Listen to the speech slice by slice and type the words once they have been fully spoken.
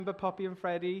Remember Poppy and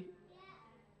Freddie?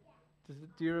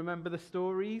 Do you remember the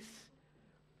stories?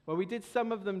 Well, we did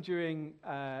some of them during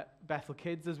Bethel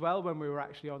Kids as well when we were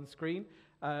actually on screen,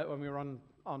 when we were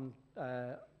online.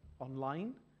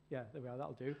 Yeah, there we are,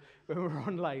 that'll do. When we were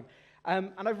online.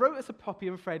 And I wrote us a Poppy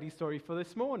and Freddie story for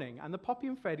this morning. And the Poppy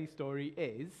and Freddie story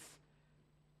is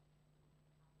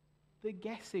the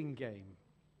guessing game.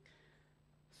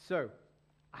 So,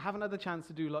 I haven't had the chance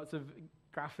to do lots of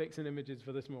graphics and images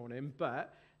for this morning,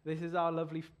 but this is our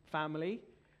lovely family.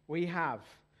 We have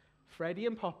Freddie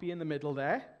and Poppy in the middle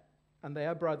there, and they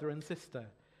are brother and sister.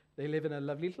 They live in a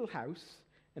lovely little house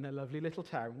in a lovely little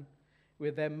town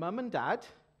with their mum and dad,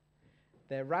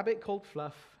 their rabbit called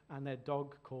Fluff, and their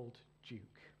dog called Duke.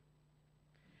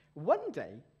 One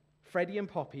day, Freddie and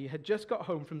Poppy had just got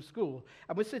home from school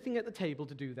and were sitting at the table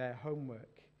to do their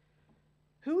homework.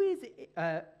 Who is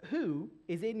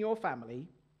in your family,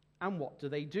 and what do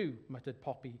they do? Muttered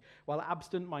Poppy, while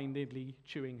absent-mindedly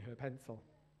chewing her pencil.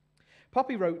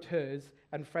 Poppy wrote hers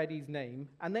and Freddie's name,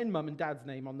 and then Mum and Dad's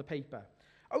name on the paper.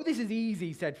 Oh, this is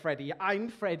easy, said Freddie. I'm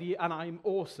Freddie, and I'm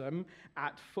awesome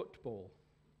at football.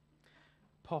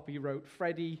 Poppy wrote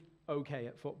Freddie, okay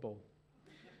at football.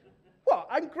 What?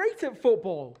 I'm great at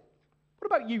football. What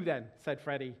about you then? Said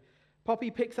Freddie.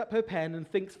 Poppy picks up her pen and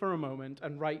thinks for a moment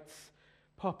and writes,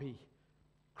 Poppy,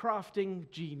 crafting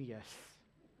genius.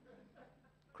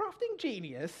 Crafting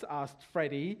genius? Asked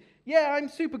Freddie. Yeah, I'm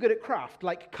super good at craft,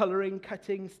 like colouring,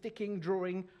 cutting, sticking,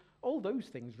 drawing, all those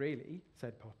things really,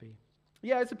 said Poppy.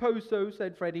 Yeah, I suppose so,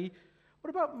 said Freddie. What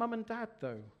about Mum and Dad,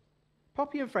 though?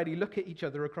 Poppy and Freddie look at each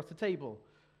other across the table.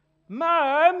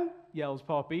 Mum, yells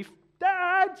Poppy.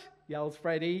 Dad, yells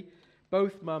Freddie.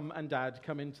 Both Mum and Dad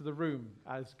come into the room,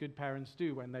 as good parents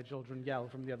do when their children yell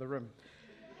from the other room.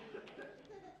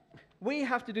 We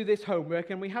have to do this homework,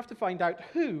 and we have to find out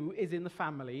who is in the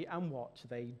family and what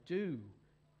they do.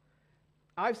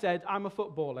 I've said I'm a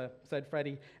footballer, said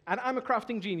Freddie, and I'm a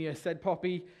crafting genius, said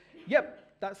Poppy.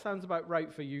 Yep, that sounds about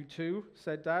right for you two,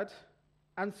 said Dad.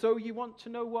 And so you want to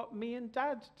know what me and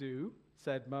Dad do,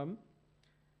 said Mum.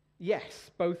 Yes,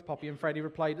 both Poppy and Freddie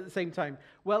replied at the same time.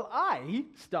 Well, I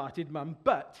started Mum,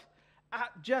 but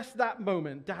at just that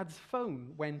moment, Dad's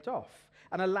phone went off,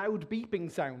 and a loud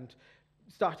beeping sound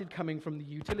started coming from the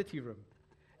utility room.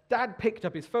 Dad picked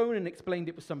up his phone and explained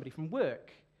it was somebody from work.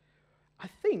 I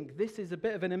think this is a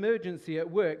bit of an emergency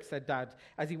at work, said Dad,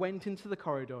 as he went into the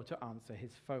corridor to answer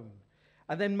his phone.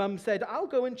 And then Mum said, I'll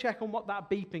go and check on what that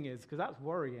beeping is, because that's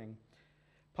worrying.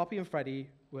 Poppy and Freddie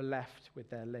were left with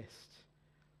their list.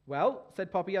 Well,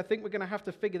 said Poppy, I think we're going to have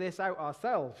to figure this out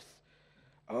ourselves.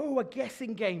 Oh, a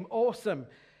guessing game, awesome.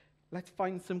 Let's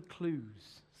find some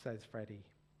clues, says Freddie.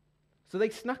 So they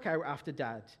snuck out after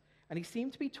Dad, and he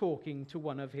seemed to be talking to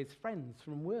one of his friends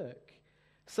from work.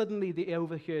 Suddenly, they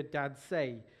overheard Dad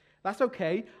say, That's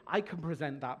okay, I can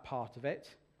present that part of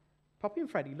it. Poppy and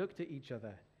Freddie looked at each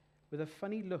other with a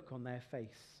funny look on their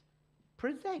face.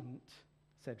 Present,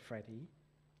 said Freddie.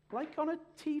 Like on a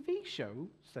TV show,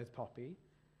 says Poppy.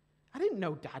 I didn't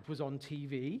know Dad was on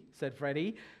TV, said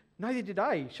Freddie. Neither did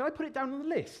I. Shall I put it down on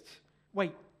the list?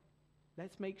 Wait,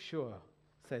 let's make sure,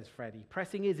 says Freddie,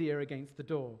 pressing his ear against the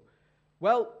door.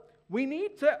 Well, we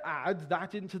need to add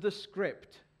that into the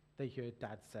script, they heard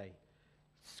Dad say.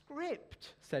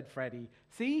 Script, said Freddie.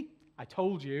 See, I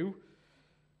told you.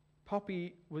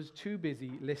 Poppy was too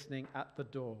busy listening at the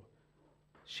door.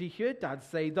 She heard Dad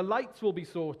say, the lights will be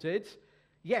sorted.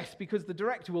 Yes, because the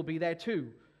director will be there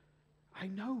too. I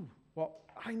know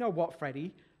what,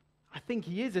 Freddie. I think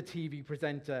he is a TV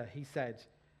presenter, he said.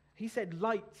 He said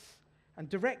lights and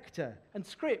director and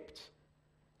script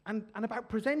and about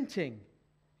presenting.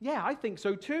 Yeah, I think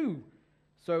so too.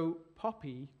 So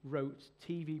Poppy wrote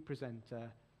TV presenter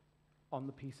on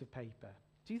the piece of paper.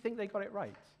 Do you think they got it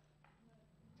right?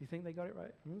 Do you think they got it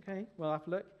right? Okay, we'll have a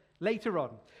look. Later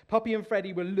on, Poppy and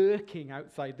Freddie were lurking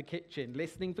outside the kitchen,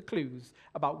 listening for clues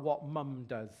about what Mum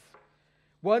does.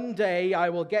 One day I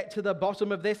will get to the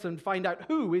bottom of this and find out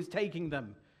who is taking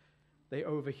them, they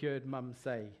overheard Mum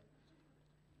say.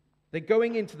 They're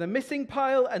going into the missing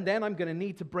pile, and then I'm going to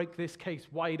need to break this case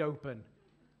wide open.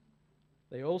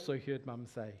 They also heard Mum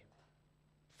say.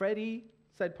 Freddie,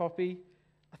 said Poppy,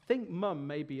 I think Mum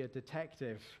may be a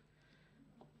detective.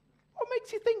 What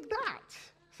makes you think that?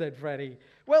 Said Freddie.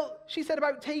 Well, she said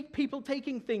about people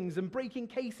taking things and breaking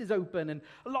cases open and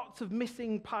lots of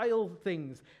missing pile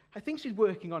things. I think she's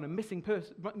working on a missing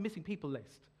people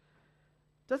list.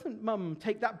 Doesn't Mum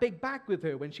take that big bag with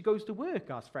her when she goes to work?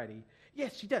 Asked Freddie.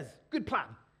 Yes, she does. Good plan.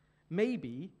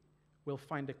 Maybe we'll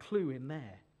find a clue in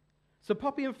there. So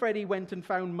Poppy and Freddie went and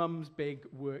found Mum's big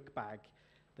work bag.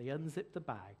 They unzipped the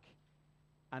bag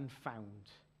and found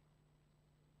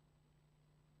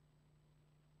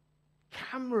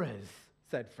Cameras,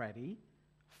 said Freddie.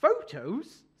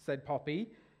 Photos, said Poppy.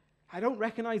 I don't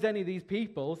recognize any of these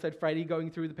people, said Freddie,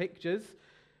 going through the pictures.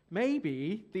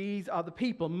 Maybe these are the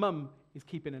people Mum is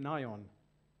keeping an eye on,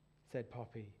 said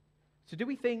Poppy. So do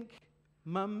we think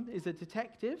Mum is a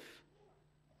detective?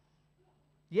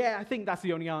 Yeah, I think that's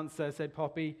the only answer, said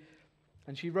Poppy.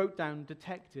 And she wrote down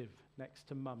detective next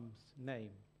to Mum's name. Do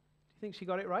you think she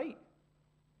got it right?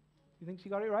 You think she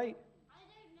got it right?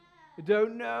 I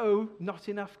don't know. Not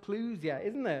enough clues yet,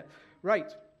 isn't it?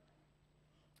 Right.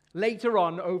 Later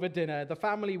on, over dinner, the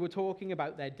family were talking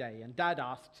about their day, and Dad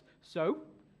asked, so,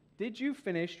 did you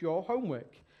finish your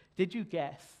homework? Did you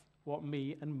guess what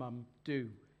me and Mum do?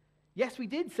 Yes, we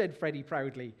did, said Freddie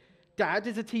proudly. Dad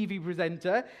is a TV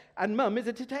presenter, and Mum is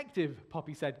a detective,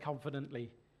 Poppy said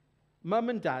confidently. Mum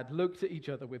and Dad looked at each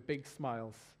other with big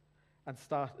smiles,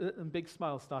 and big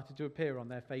smiles started to appear on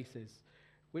their faces,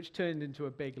 which turned into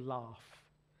a big laugh.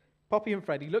 Poppy and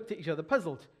Freddie looked at each other,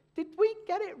 puzzled. Did we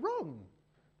get it wrong?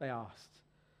 They asked.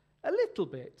 A little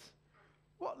bit.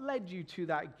 What led you to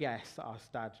that guess?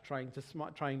 Asked Dad, trying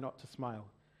not to smile.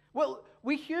 Well,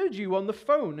 we heard you on the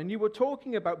phone, and you were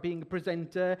talking about being a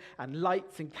presenter, and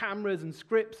lights, and cameras, and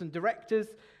scripts, and directors,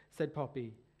 said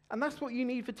Poppy. And that's what you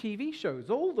need for TV shows,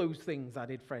 all those things,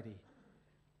 added Freddie.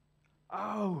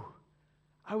 Oh,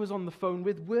 I was on the phone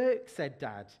with work, said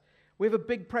Dad. We have a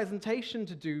big presentation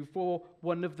to do for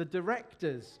one of the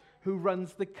directors who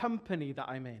runs the company that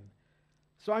I'm in.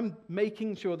 So I'm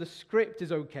making sure the script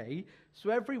is okay so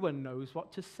everyone knows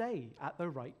what to say at the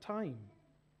right time.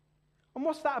 And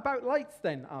what's that about lights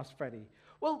then? Asked Freddie.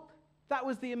 Well, that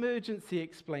was the emergency,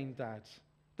 explained Dad.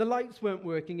 The lights weren't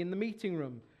working in the meeting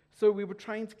room, so we were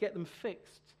trying to get them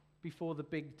fixed before the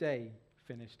big day,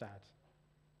 finished Dad.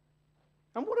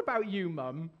 And what about you,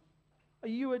 Mum? Are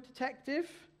you a detective?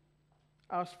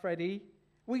 Asked Freddie.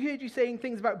 We heard you saying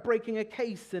things about breaking a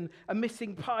case and a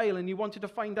missing pile, and you wanted to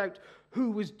find out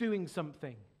who was doing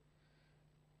something.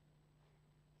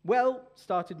 Well,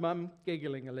 started Mum,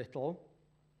 giggling a little,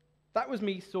 that was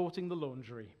me sorting the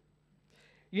laundry.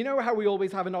 You know how we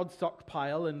always have an odd sock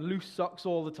pile and loose socks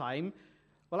all the time?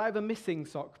 Well, I have a missing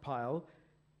sock pile,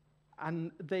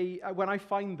 and when I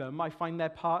find them, I find their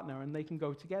partner, and they can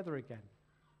go together again.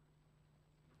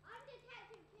 I'm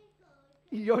Detective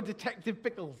Pickles. You're Detective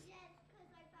Pickles. Yes, because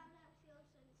I found out she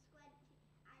also squinty,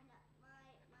 and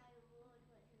my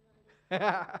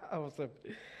reward was Awesome.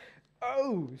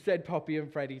 Oh, said Poppy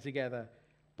and Freddie together.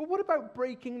 But what about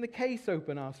breaking the case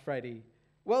open, asked Freddie.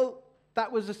 Well,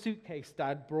 that was a suitcase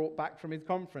Dad brought back from his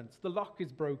conference. The lock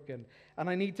is broken, and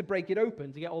I need to break it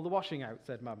open to get all the washing out,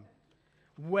 said Mum.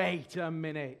 Wait a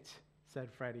minute, said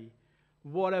Freddie.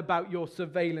 What about your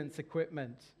surveillance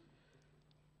equipment?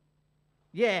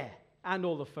 Yeah, and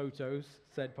all the photos,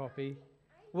 said Poppy.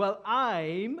 Well,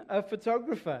 I'm a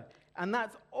photographer, and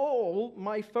that's all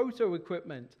my photo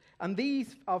equipment. And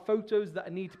these are photos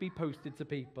that need to be posted to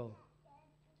people.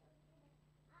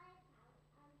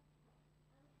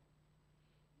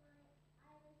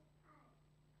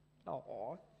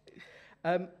 Oh,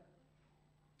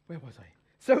 where was I?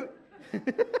 So,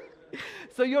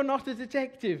 so you're not a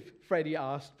detective, Freddie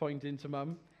asked, pointing to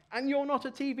Mum. And you're not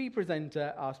a TV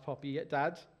presenter, asked Poppy at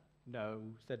Dad. No,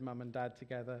 said Mum and Dad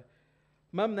together.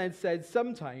 Mum then said,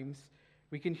 sometimes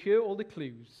we can hear all the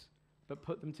clues, but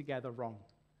put them together wrong.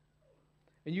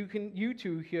 And you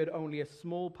two heard only a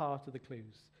small part of the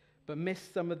clues, but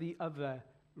missed some of the other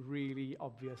really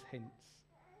obvious hints.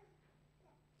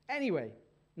 Anyway,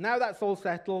 now that's all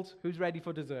settled, who's ready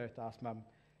for dessert? Asked Mum.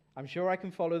 I'm sure I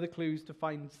can follow the clues to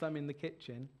find some in the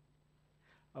kitchen.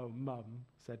 Oh, Mum,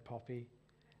 said Poppy.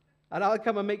 And I'll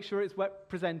come and make sure it's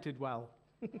presented well,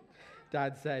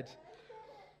 Dad said.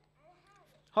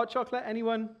 Hot chocolate,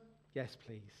 anyone? Yes,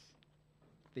 please.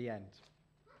 The end.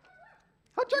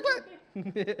 Hot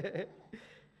chocolate!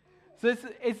 So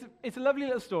it's a lovely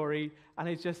little story, and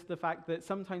it's just the fact that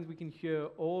sometimes we can hear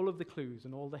all of the clues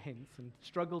and all the hints and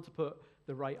struggle to put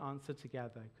the right answer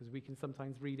together, because we can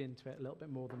sometimes read into it a little bit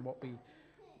more than what we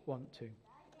want to.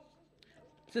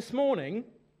 This morning,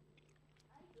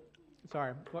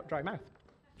 sorry, I've got dry mouth.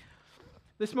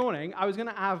 This morning, I was going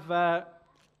to have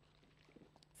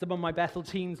some of my Bethel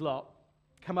teens lot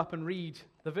come up and read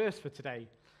the verse for today,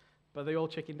 but they all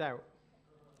chickened out.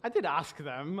 I did ask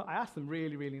them. I asked them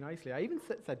really, really nicely. I even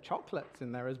said chocolates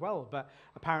in there as well, but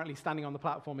apparently standing on the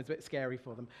platform is a bit scary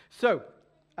for them. So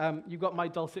you've got my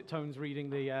dulcet tones reading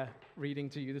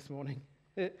to you this morning.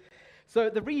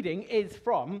 So the reading is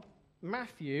from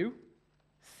Matthew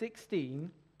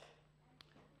 16.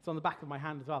 It's on the back of my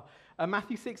hand as well.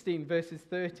 Matthew 16, verses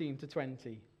 13 to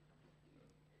 20.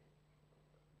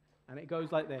 And it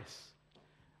goes like this.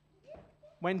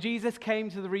 When Jesus came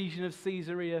to the region of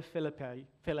Caesarea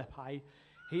Philippi,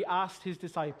 he asked his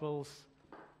disciples,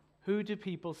 "Who do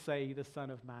people say the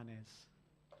Son of Man is?"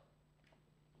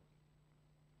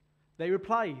 They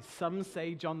replied, "Some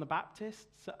say John the Baptist,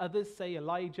 others say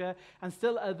Elijah, and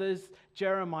still others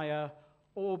Jeremiah,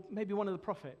 or maybe one of the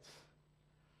prophets."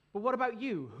 "But what about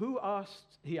you?"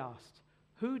 He asked,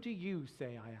 "Who do you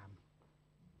say I am?"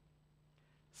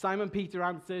 Simon Peter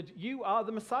answered, "You are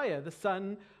the Messiah, the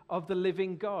Son of the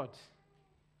living God."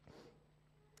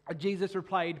 And Jesus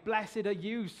replied, "Blessed are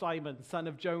you, Simon, son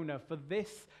of Jonah, for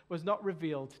this was not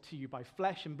revealed to you by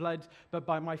flesh and blood, but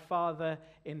by my Father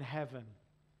in heaven.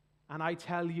 And I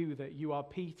tell you that you are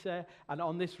Peter, and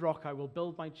on this rock I will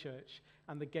build my church,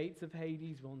 and the gates of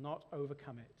Hades will not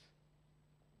overcome it.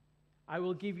 I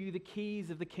will give you the keys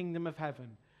of the kingdom of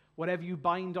heaven. Whatever you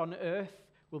bind on earth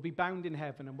will be bound in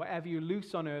heaven, and whatever you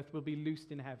loose on earth will be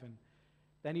loosed in heaven."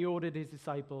 Then he ordered his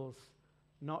disciples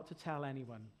not to tell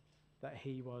anyone that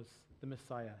he was the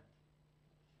Messiah.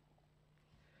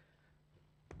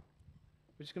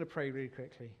 We're just going to pray really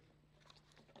quickly.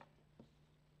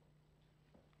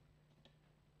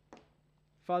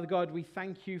 Father God, we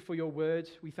thank you for your word.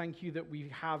 We thank you that we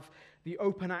have the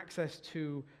open access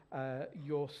to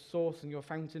your source and your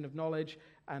fountain of knowledge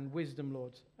and wisdom,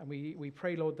 Lord. And we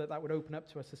pray, Lord, that that would open up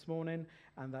to us this morning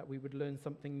and that we would learn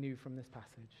something new from this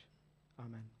passage.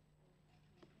 Amen.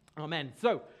 Amen.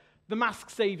 So, The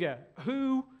Masked Savior.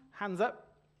 Who, hands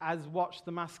up, has watched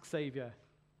The Masked Savior?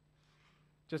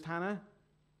 Just Hannah?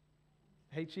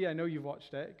 H.E., I know you've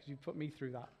watched it because you put me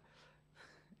through that.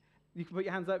 You can put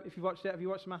your hands up if you've watched it. Have you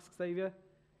watched The Masked Savior?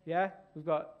 Yeah? We've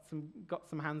got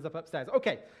some hands up upstairs.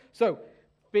 Okay, so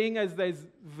being as there's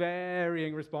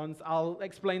varying response, I'll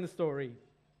explain the story.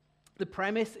 The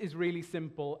premise is really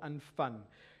simple and fun.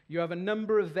 You have a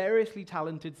number of variously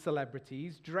talented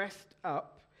celebrities dressed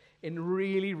up in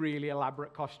really, really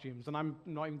elaborate costumes. And I'm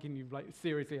not even kidding you, like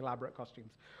seriously elaborate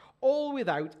costumes. All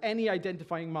without any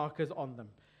identifying markers on them.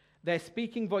 Their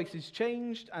speaking voice is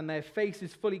changed and their face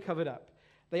is fully covered up.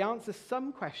 They answer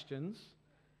some questions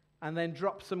and then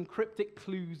drop some cryptic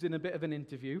clues in a bit of an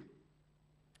interview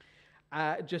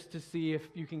just to see if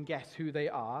you can guess who they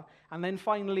are. And then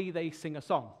finally, they sing a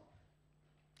song.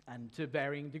 And to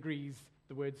varying degrees,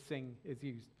 the word sing is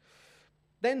used.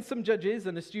 Then some judges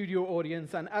and a studio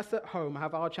audience and us at home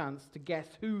have our chance to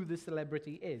guess who the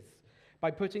celebrity is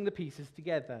by putting the pieces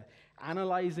together,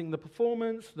 analyzing the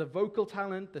performance, the vocal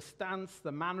talent, the stance,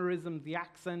 the mannerism, the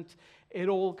accent. It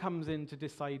all comes into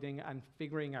deciding and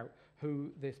figuring out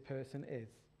who this person is.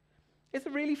 It's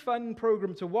a really fun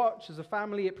program to watch. As a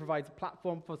family, it provides a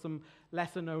platform for some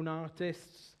lesser-known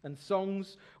artists and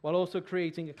songs, while also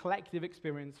creating a collective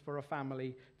experience for a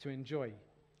family to enjoy.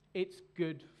 It's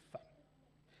good fun.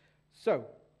 So,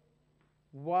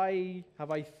 why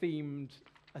have I themed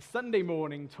a Sunday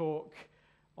morning talk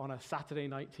on a Saturday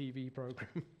night TV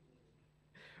program?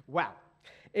 Well,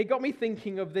 it got me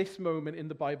thinking of this moment in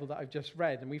the Bible that I've just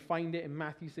read, and we find it in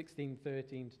Matthew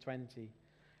 16:13-20.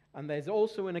 And there's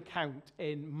also an account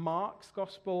in Mark's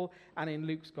Gospel and in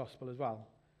Luke's Gospel as well.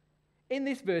 In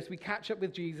this verse, we catch up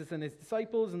with Jesus and his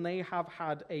disciples, and they have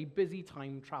had a busy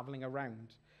time traveling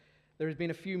around. There has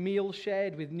been a few meals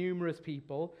shared with numerous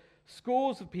people.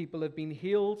 Scores of people have been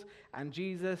healed, and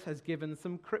Jesus has given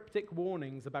some cryptic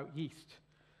warnings about yeast,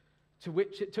 to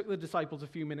which it took the disciples a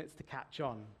few minutes to catch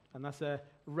on. And that's a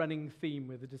running theme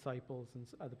with the disciples and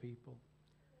other people.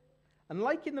 And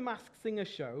like in the Masked Singer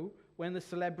show, when the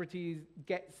celebrities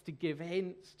gets to give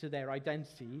hints to their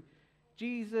identity,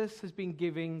 Jesus has been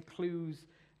giving clues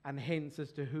and hints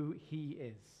as to who he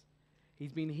is.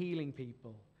 He's been healing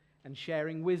people and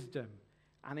sharing wisdom,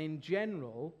 and in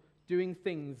general, doing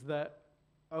things that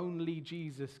only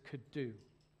Jesus could do.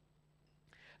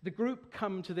 The group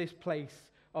come to this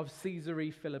place of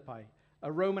Caesarea Philippi,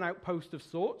 a Roman outpost of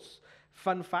sorts.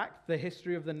 Fun fact, the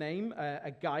history of the name,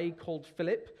 a guy called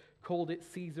Philip called it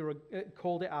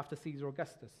after Caesar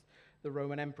Augustus, the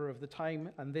Roman emperor of the time,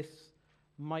 and this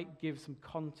might give some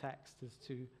context as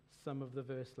to some of the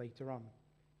verse later on.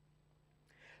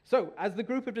 So, as the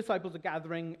group of disciples are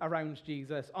gathering around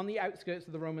Jesus on the outskirts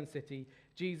of the Roman city,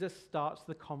 Jesus starts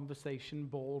the conversation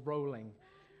ball rolling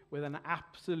with an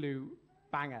absolute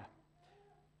banger.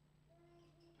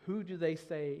 Who do they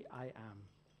say I am?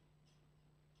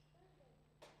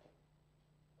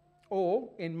 Or,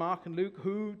 in Mark and Luke,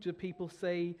 who do people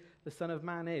say the Son of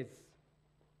Man is?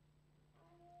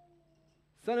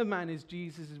 Son of Man is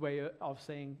Jesus' way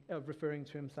of referring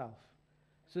to himself.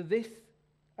 So this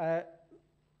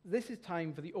is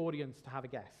time for the audience to have a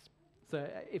guess. So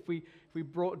if we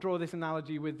draw this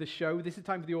analogy with the show, this is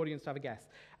time for the audience to have a guess.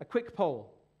 A quick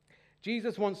poll.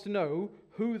 Jesus wants to know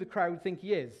who the crowd think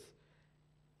he is.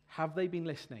 Have they been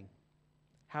listening?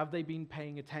 Have they been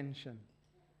paying attention?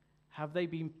 Have they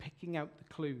been picking out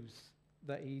the clues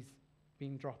that he's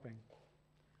been dropping?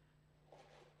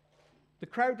 The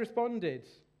crowd responded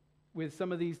with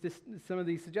some of these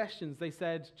suggestions. They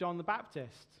said John the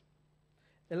Baptist,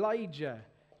 Elijah,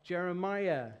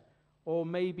 Jeremiah, or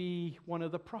maybe one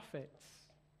of the prophets.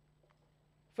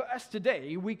 For us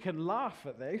today, we can laugh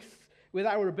at this. With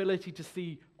our ability to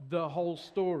see the whole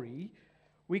story,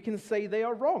 we can say they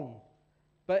are wrong.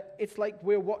 But it's like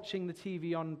we're watching the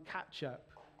TV on catch-up.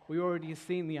 We already have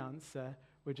seen the answer.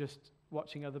 We're just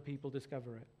watching other people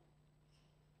discover it.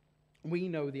 We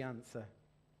know the answer.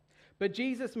 But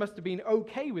Jesus must have been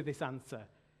okay with this answer.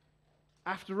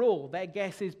 After all, their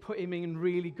guesses put him in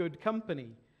really good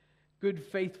company. Good,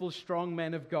 faithful, strong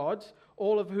men of God,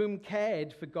 all of whom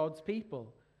cared for God's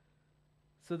people.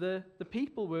 So the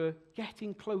people were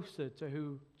getting closer to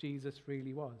who Jesus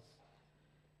really was.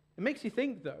 It makes you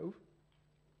think, though,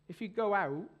 if you go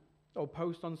out or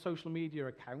post on social media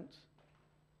account,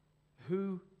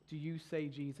 who do you say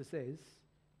Jesus is?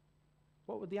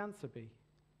 What would the answer be?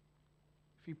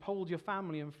 If you polled your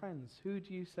family and friends, who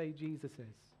do you say Jesus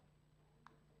is?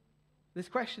 This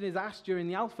question is asked during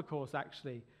the Alpha course,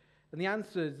 actually. And the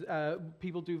answer is,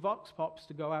 people do vox pops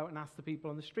to go out and ask the people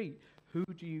on the street, who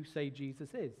do you say Jesus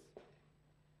is?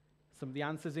 Some of the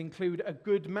answers include a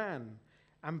good man,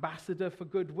 ambassador for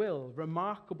goodwill,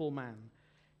 remarkable man.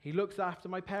 He looks after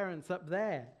my parents up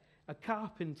there, a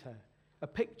carpenter, a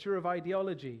picture of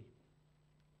ideology.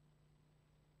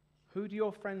 Who do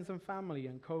your friends and family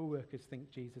and co-workers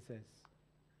think Jesus is?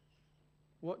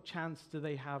 What chance do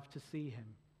they have to see him?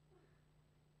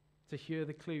 To hear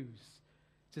the clues,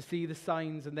 to see the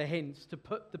signs and the hints, to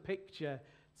put the picture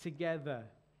together.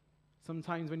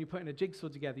 Sometimes when you're putting a jigsaw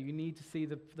together, you need to see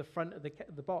the front of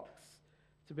the box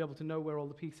to be able to know where all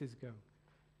the pieces go.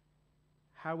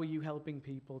 How are you helping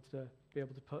people to be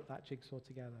able to put that jigsaw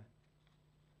together?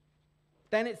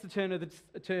 Then it's the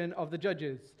turn of the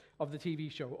judges of the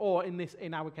TV show, or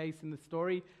in our case, in the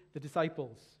story, the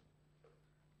disciples.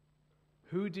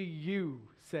 Who do you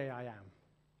say I am?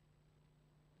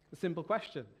 A simple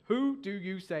question. Who do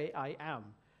you say I am?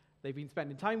 They've been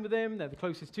spending time with him. They're the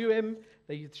closest to him.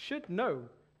 They should know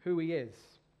who he is.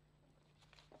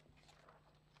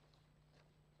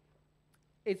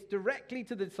 It's directly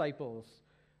to the disciples.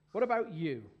 What about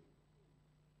you?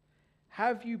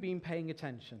 Have you been paying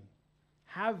attention?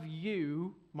 Have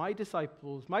you, my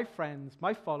disciples, my friends,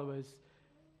 my followers,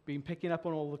 been picking up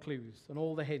on all the clues, on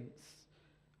all the hints,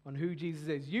 on who Jesus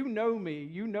is? You know me.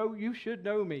 You should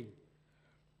know me.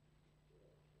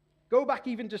 Go back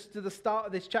even just to the start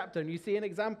of this chapter, and you see an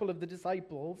example of the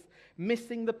disciples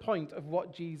missing the point of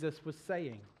what Jesus was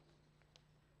saying.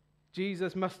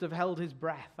 Jesus must have held his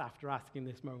breath after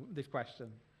asking this question.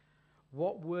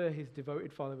 What were his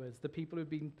devoted followers, the people who'd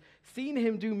been seen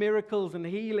him do miracles and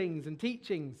healings and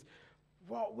teachings?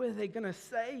 What were they going to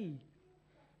say?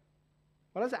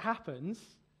 Well, as it happens,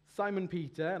 Simon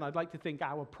Peter, and I'd like to think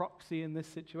our proxy in this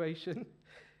situation,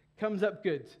 comes up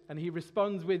good, and he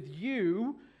responds with,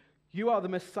 You are the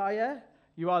Messiah,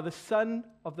 you are the Son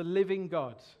of the living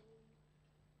God.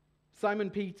 Simon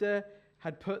Peter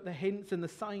had put the hints and the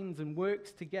signs and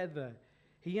works together.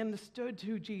 He understood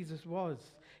who Jesus was.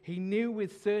 He knew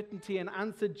with certainty and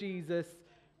answered Jesus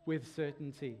with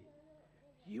certainty.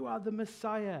 You are the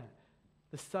Messiah,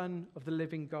 the Son of the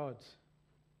living God.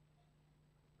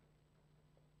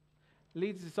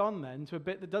 Leads us on then to a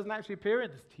bit that doesn't actually appear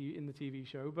in the TV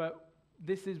show, but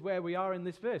this is where we are in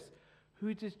this verse.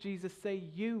 Who does Jesus say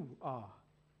you are?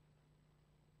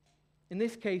 In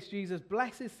this case, Jesus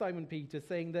blesses Simon Peter,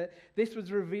 saying that this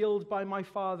was revealed by my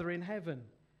Father in heaven.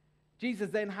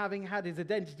 Jesus then, having had his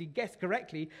identity guessed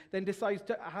correctly, then decides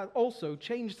to also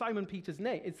change Simon's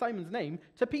name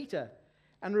to Peter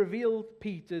and reveal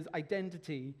Peter's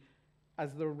identity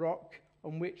as the rock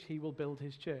on which he will build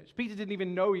his church. Peter didn't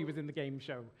even know he was in the game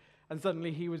show, and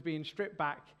suddenly he was being stripped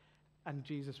back, and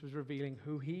Jesus was revealing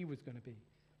who he was going to be.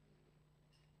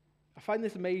 I find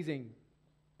this amazing.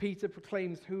 Peter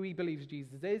proclaims who he believes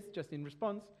Jesus is, just in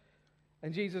response,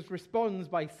 and Jesus responds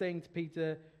by saying to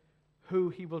Peter who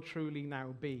he will truly now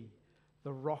be,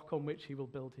 the rock on which he will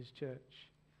build his church.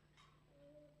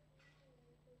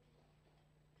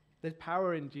 There's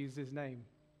power in Jesus' name.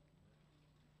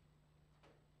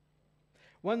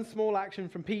 One small action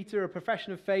from Peter, a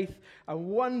profession of faith, and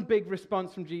one big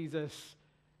response from Jesus.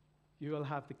 You will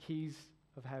have the keys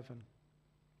of heaven.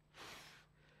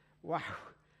 Wow.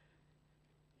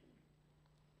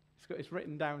 It's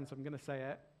written down, so I'm going to say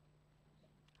it.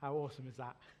 How awesome is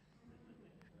that?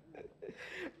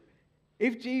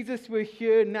 If Jesus were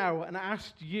here now and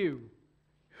asked you,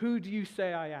 who do you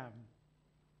say I am?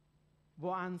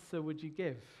 What answer would you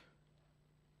give?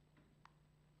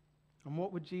 And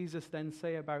what would Jesus then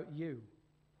say about you?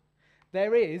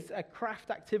 There is a craft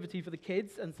activity for the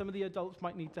kids, and some of the adults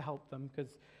might need to help them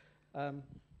because,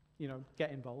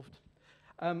 get involved.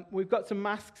 We've got some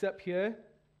masks up here,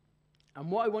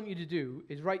 and what I want you to do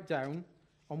is write down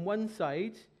on one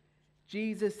side,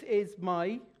 Jesus is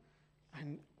my,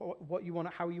 and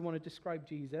how you want to describe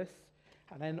Jesus,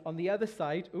 and then on the other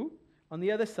side,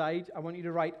 I want you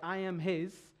to write I am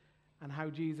his, and how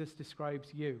Jesus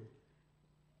describes you.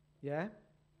 Yeah?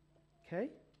 Okay?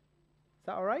 Is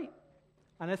that all right?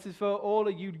 And this is for all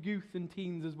of you youth and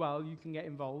teens as well. You can get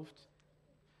involved.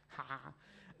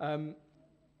 On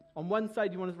one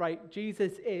side, you want to write,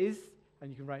 Jesus is, and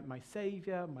you can write my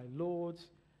Savior, my Lord.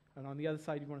 And on the other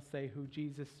side, you want to say who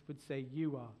Jesus would say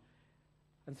you are.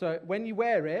 And so when you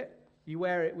wear it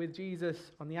with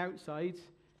Jesus on the outside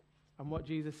and what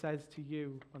Jesus says to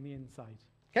you on the inside.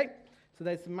 Okay? So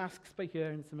there's some masks by here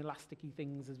and some elasticy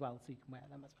things as well, so you can wear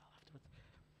them as well afterwards.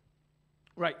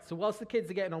 Right, so whilst the kids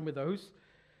are getting on with those,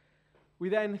 we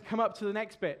then come up to the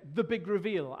next bit, the big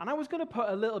reveal. And I was going to put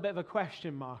a little bit of a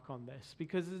question mark on this,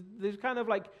 because there's kind of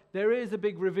like, there is a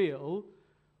big reveal,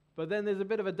 but then there's a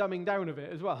bit of a dumbing down of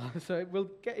it as well. So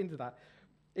we'll get into that.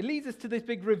 It leads us to this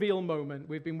big reveal moment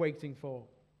we've been waiting for.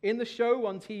 In the show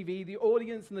on TV, the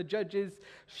audience and the judges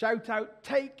shout out,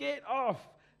 "Take it off!"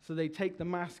 So they take the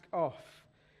mask off,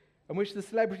 and which the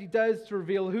celebrity does to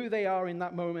reveal who they are in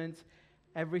that moment.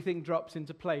 Everything drops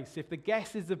into place. If the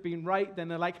guesses have been right, then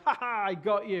they're like, "Ha ha, I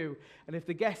got you." And if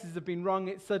the guesses have been wrong,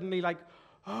 it's suddenly like,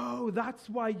 "Oh, that's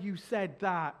why you said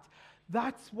that.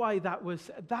 That's why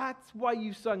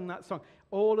you sung that song."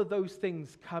 All of those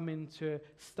things come into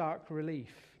stark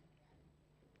relief.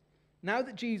 Now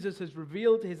that Jesus has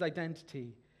revealed his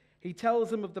identity, he tells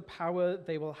them of the power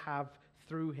they will have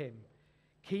through him.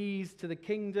 Keys to the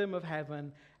kingdom of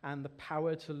heaven and the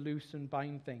power to loose and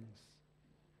bind things.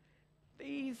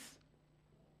 These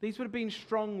would have been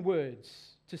strong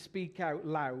words to speak out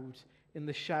loud in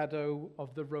the shadow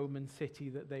of the Roman city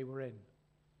that they were in,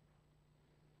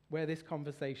 where this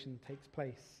conversation takes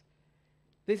place.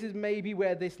 This is maybe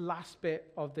where this last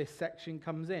bit of this section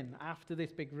comes in, after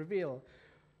this big reveal,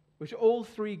 which all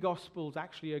three Gospels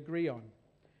actually agree on.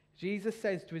 Jesus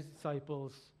says to his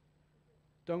disciples,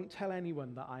 "Don't tell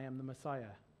anyone that I am the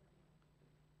Messiah."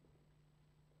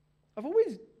 I've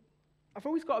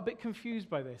always got a bit confused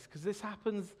by this, because this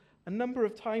happens a number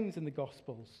of times in the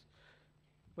Gospels,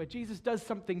 where Jesus does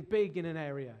something big in an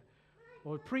area,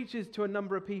 or preaches to a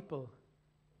number of people.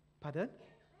 Pardon?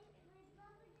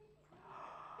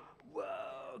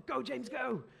 Whoa! Go, James,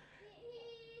 go!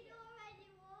 He's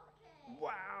already walking.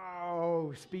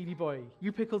 Wow, speedy boy.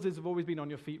 You Pickelses have always been on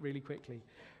your feet really quickly.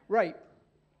 Right.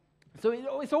 So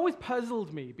it's always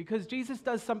puzzled me, because Jesus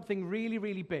does something really,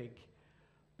 really big,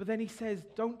 but then he says,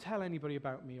 "Don't tell anybody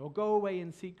about me," or "Go away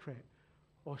in secret,"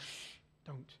 or "Shh,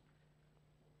 don't."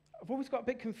 I've always got a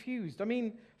bit confused. I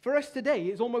mean, for us today,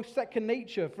 it's almost second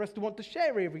nature for us to want to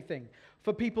share everything,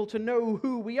 for people to know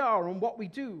who we are and what we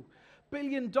do.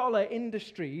 Billion-dollar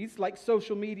industries like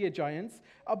social media giants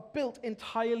are built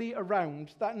entirely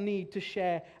around that need to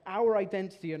share our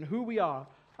identity and who we are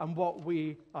and what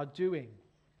we are doing.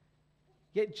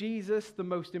 Yet Jesus, the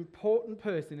most important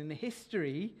person in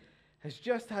history, has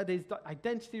just had his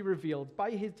identity revealed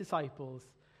by his disciples,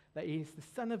 that he is the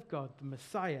Son of God, the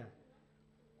Messiah.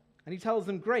 And he tells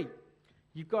them, "Great,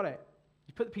 you've got it.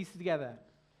 You put the pieces together.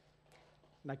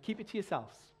 Now keep it to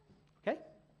yourselves." Okay?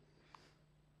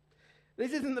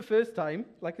 This isn't the first time,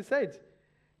 like I said.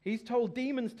 He's told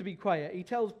demons to be quiet. He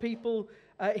tells people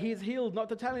he is healed not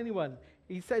to tell anyone.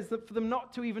 He says that for them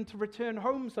not to even to return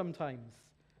home sometimes.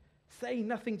 Say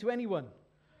nothing to anyone.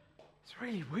 It's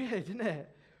really weird, isn't it?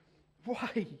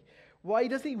 Why? Why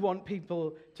does he want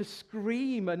people to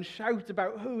scream and shout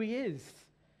about who he is?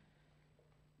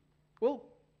 Well,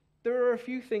 there are a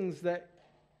few things that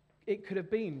it could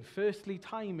have been. Firstly,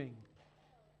 timing.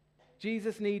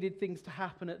 Jesus needed things to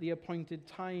happen at the appointed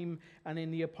time and in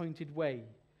the appointed way.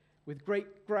 With great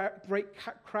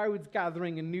crowds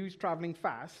gathering and news traveling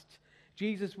fast,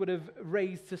 Jesus would have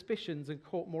raised suspicions and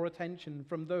caught more attention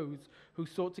from those who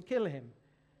sought to kill him.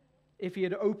 If he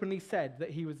had openly said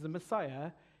that he was the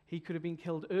Messiah, he could have been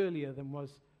killed earlier than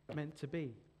was meant to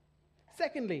be.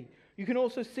 Secondly, you can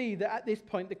also see that at this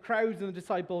point, the crowds and the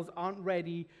disciples aren't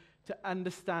ready to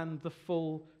understand the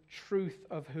full truth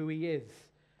of who he is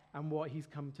and what he's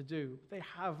come to do. They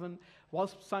haven't,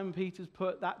 whilst Simon Peter's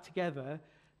put that together,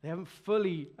 they haven't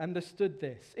fully understood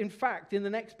this. In fact, in the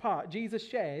next part, Jesus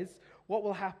shares what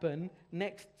will happen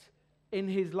next in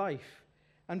his life.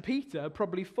 And Peter,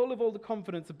 probably full of all the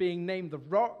confidence of being named the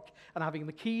rock and having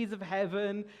the keys of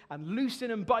heaven and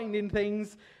loosing and binding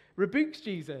things, rebukes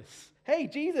Jesus. Hey,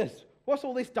 Jesus, what's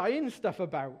all this dying stuff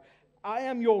about? I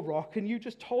am your rock, and you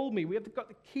just told me we have got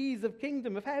the keys of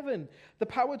kingdom of heaven, the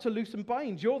power to loose and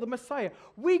bind. You're the Messiah.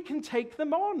 We can take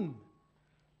them on.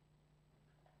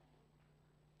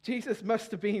 Jesus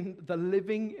must have been the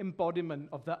living embodiment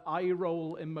of the eye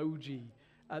roll emoji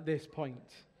at this point.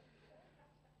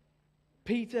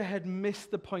 Peter had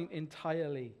missed the point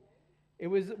entirely. It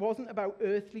wasn't about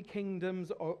earthly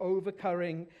kingdoms or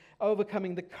overcoming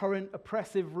the current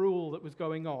oppressive rule that was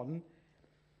going on.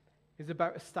 It was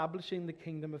about establishing the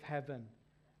kingdom of heaven.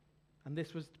 And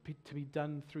this was to be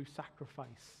done through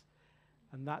sacrifice.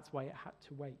 And that's why it had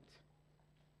to wait.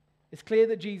 It's clear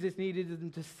that Jesus needed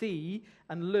them to see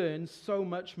and learn so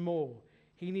much more.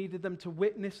 He needed them to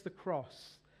witness the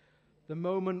cross, the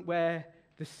moment where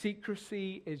the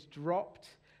secrecy is dropped,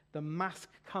 the mask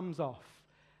comes off,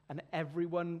 and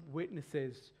everyone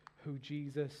witnesses who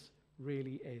Jesus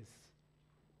really is.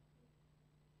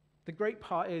 The great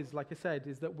part is, like I said,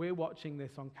 is that we're watching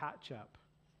this on catch-up.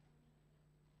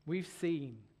 We've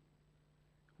seen,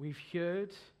 we've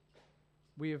heard,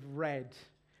 we have read,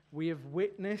 we have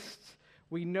witnessed,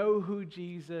 we know who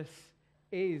Jesus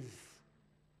is.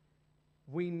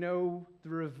 We know the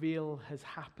reveal has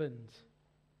happened.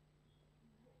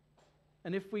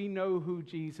 And if we know who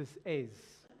Jesus is,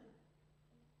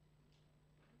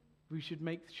 we should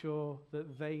make sure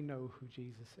that they know who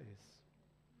Jesus is.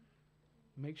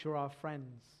 Make sure our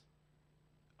friends,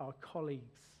 our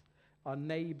colleagues, our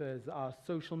neighbors, our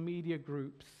social media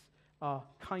groups, our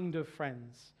kind of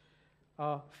friends,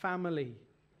 our family,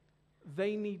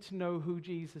 they need to know who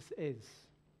Jesus is.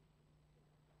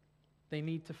 They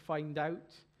need to find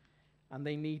out, and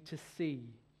they need to see.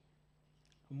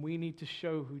 And we need to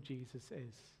show who Jesus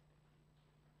is.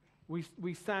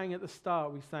 We sang at the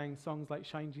start, we sang songs like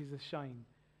Shine, Jesus, Shine.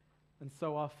 And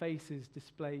so our faces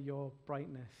display your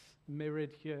brightness,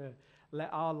 mirrored here. Let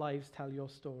our lives tell your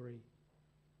story.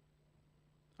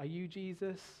 Are you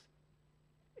Jesus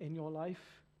in your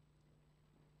life?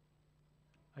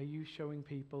 Are you showing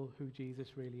people who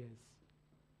Jesus really is?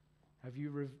 Have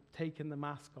you taken the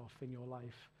mask off in your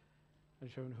life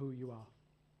and shown who you are?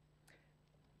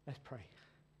 Let's pray.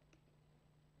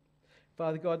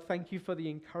 Father God, thank you for the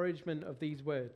encouragement of these words.